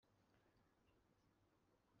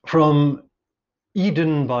From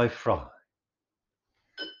Eden by Fry,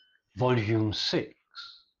 Volume 6,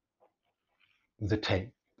 The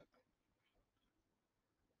Tape.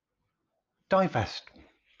 Divestment.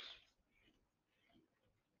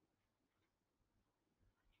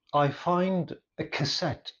 I find a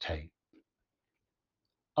cassette tape,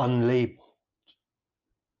 unlabeled.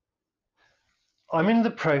 I'm in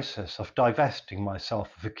the process of divesting myself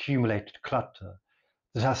of accumulated clutter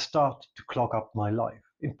that has started to clog up my life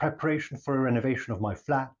in preparation for a renovation of my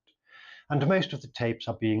flat, and most of the tapes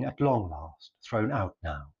are being at long last thrown out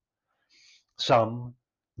now. Some,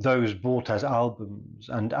 those bought as albums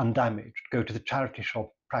and undamaged, go to the charity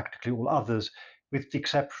shop. Practically all others, with the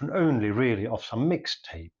exception only really of some mixed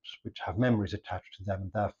tapes, which have memories attached to them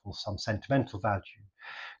and therefore some sentimental value,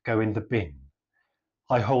 go in the bin.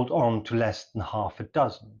 I hold on to less than half a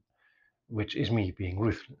dozen, which is me being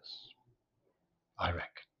ruthless, I reckon.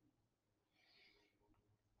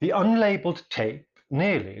 The unlabeled tape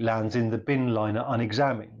nearly lands in the bin liner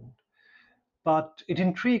unexamined, but it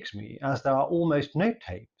intrigues me as there are almost no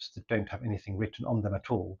tapes that don't have anything written on them at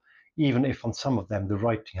all, even if on some of them the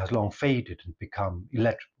writing has long faded and become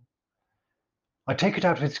illegible. I take it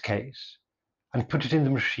out of its case and put it in the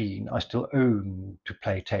machine I still own to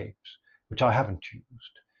play tapes, which I haven't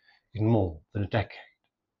used in more than a decade.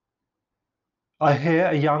 I hear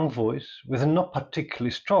a young voice with a not particularly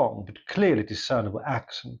strong but clearly discernible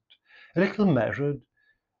accent, a little measured,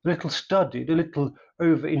 a little studied, a little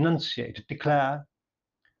over-enunciated, declare,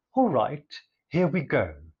 "All right, here we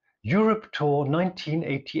go. Europe Tour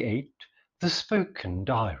 1988, The Spoken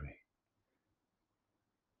Diary."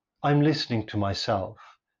 I'm listening to myself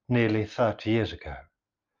nearly 30 years ago,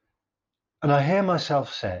 and I hear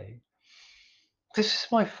myself say, "This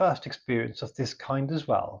is my first experience of this kind as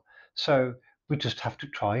well, so we just have to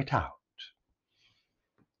try it out."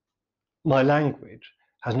 My language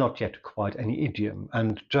has not yet acquired any idiom,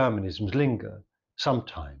 and Germanisms linger,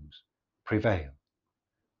 sometimes prevail.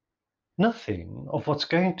 Nothing of what's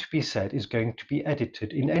going to be said is going to be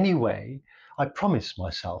edited in any way, I promise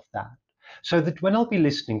myself that, so that when I'll be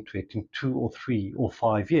listening to it in 2 or 3 or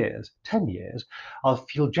 5 years, 10 years, I'll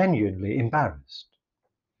feel genuinely embarrassed.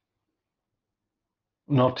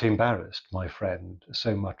 Not embarrassed, my friend,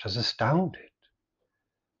 so much as astounded.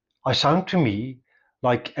 I sound to me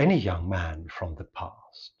like any young man from the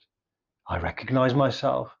past. I recognize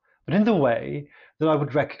myself, but in the way that I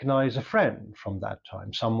would recognize a friend from that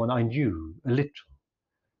time, someone I knew a little.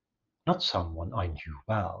 Not someone I knew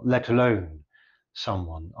well, let alone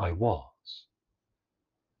someone I was.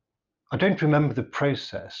 I don't remember the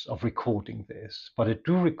process of recording this, but I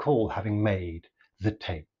do recall having made the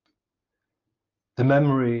tape. The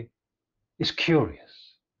memory is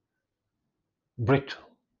curious, brittle,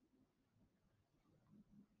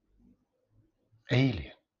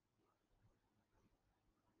 alien.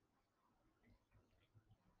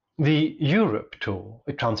 The Europe tour,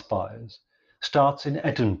 it transpires, starts in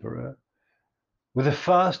Edinburgh with a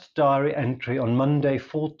first diary entry on Monday,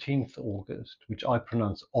 14th August, which I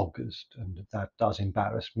pronounce August, and that does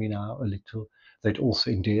embarrass me now a little, though it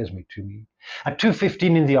also endears me to me, at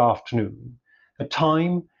 2:15 in the afternoon, a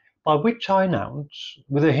time by which I announce,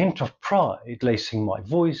 with a hint of pride lacing my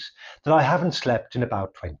voice, that I haven't slept in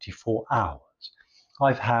about 24 hours.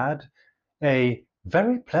 I've had a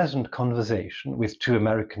very pleasant conversation with 2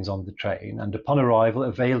 Americans on the train, and upon arrival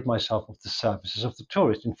availed myself of the services of the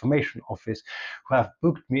Tourist Information Office, who have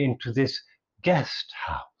booked me into this guest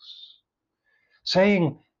house.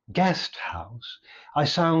 Saying guest house, I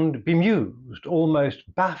sound bemused,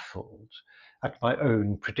 almost baffled at my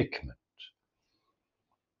own predicament.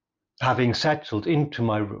 Having settled into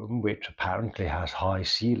my room, which apparently has high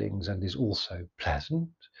ceilings and is also pleasant,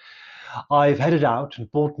 I've headed out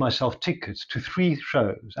and bought myself tickets to 3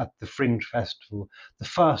 shows at the Fringe Festival, the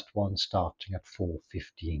first one starting at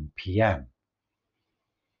 4:15 p.m.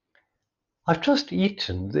 I've just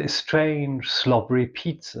eaten this strange slobbery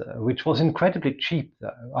pizza, which was incredibly cheap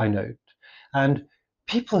though, I note, and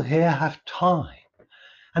people here have time,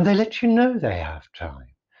 and they let you know they have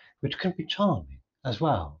time, which can be charming as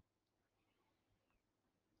well.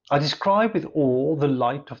 I describe with awe the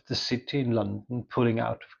light of the city in London pulling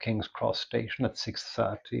out of King's Cross Station at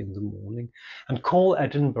 6:30 in the morning, and call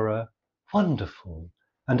Edinburgh wonderful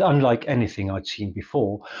and unlike anything I'd seen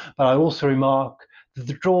before, but I also remark that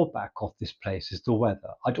the drawback of this place is the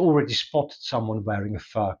weather. I'd already spotted someone wearing a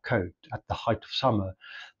fur coat at the height of summer,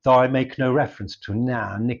 though I make no reference to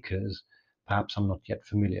knickers. Perhaps I'm not yet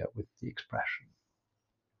familiar with the expression.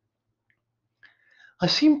 I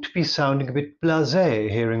seem to be sounding a bit blasé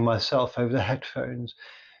hearing myself over the headphones,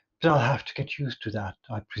 but I'll have to get used to that,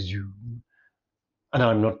 I presume. And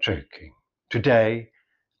I'm not joking. Today,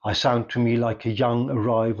 I sound to me like a young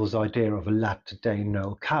arrival's idea of a latter-day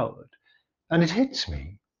Noel Coward, and it hits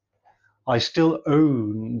me. I still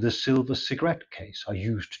own the silver cigarette case I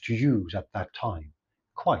used to use at that time,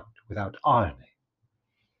 quite without irony.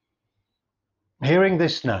 Hearing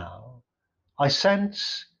this now, I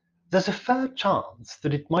sense there's a fair chance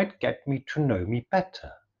that it might get me to know me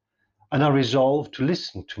better, and I resolve to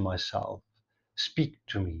listen to myself speak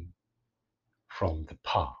to me from the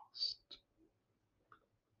past.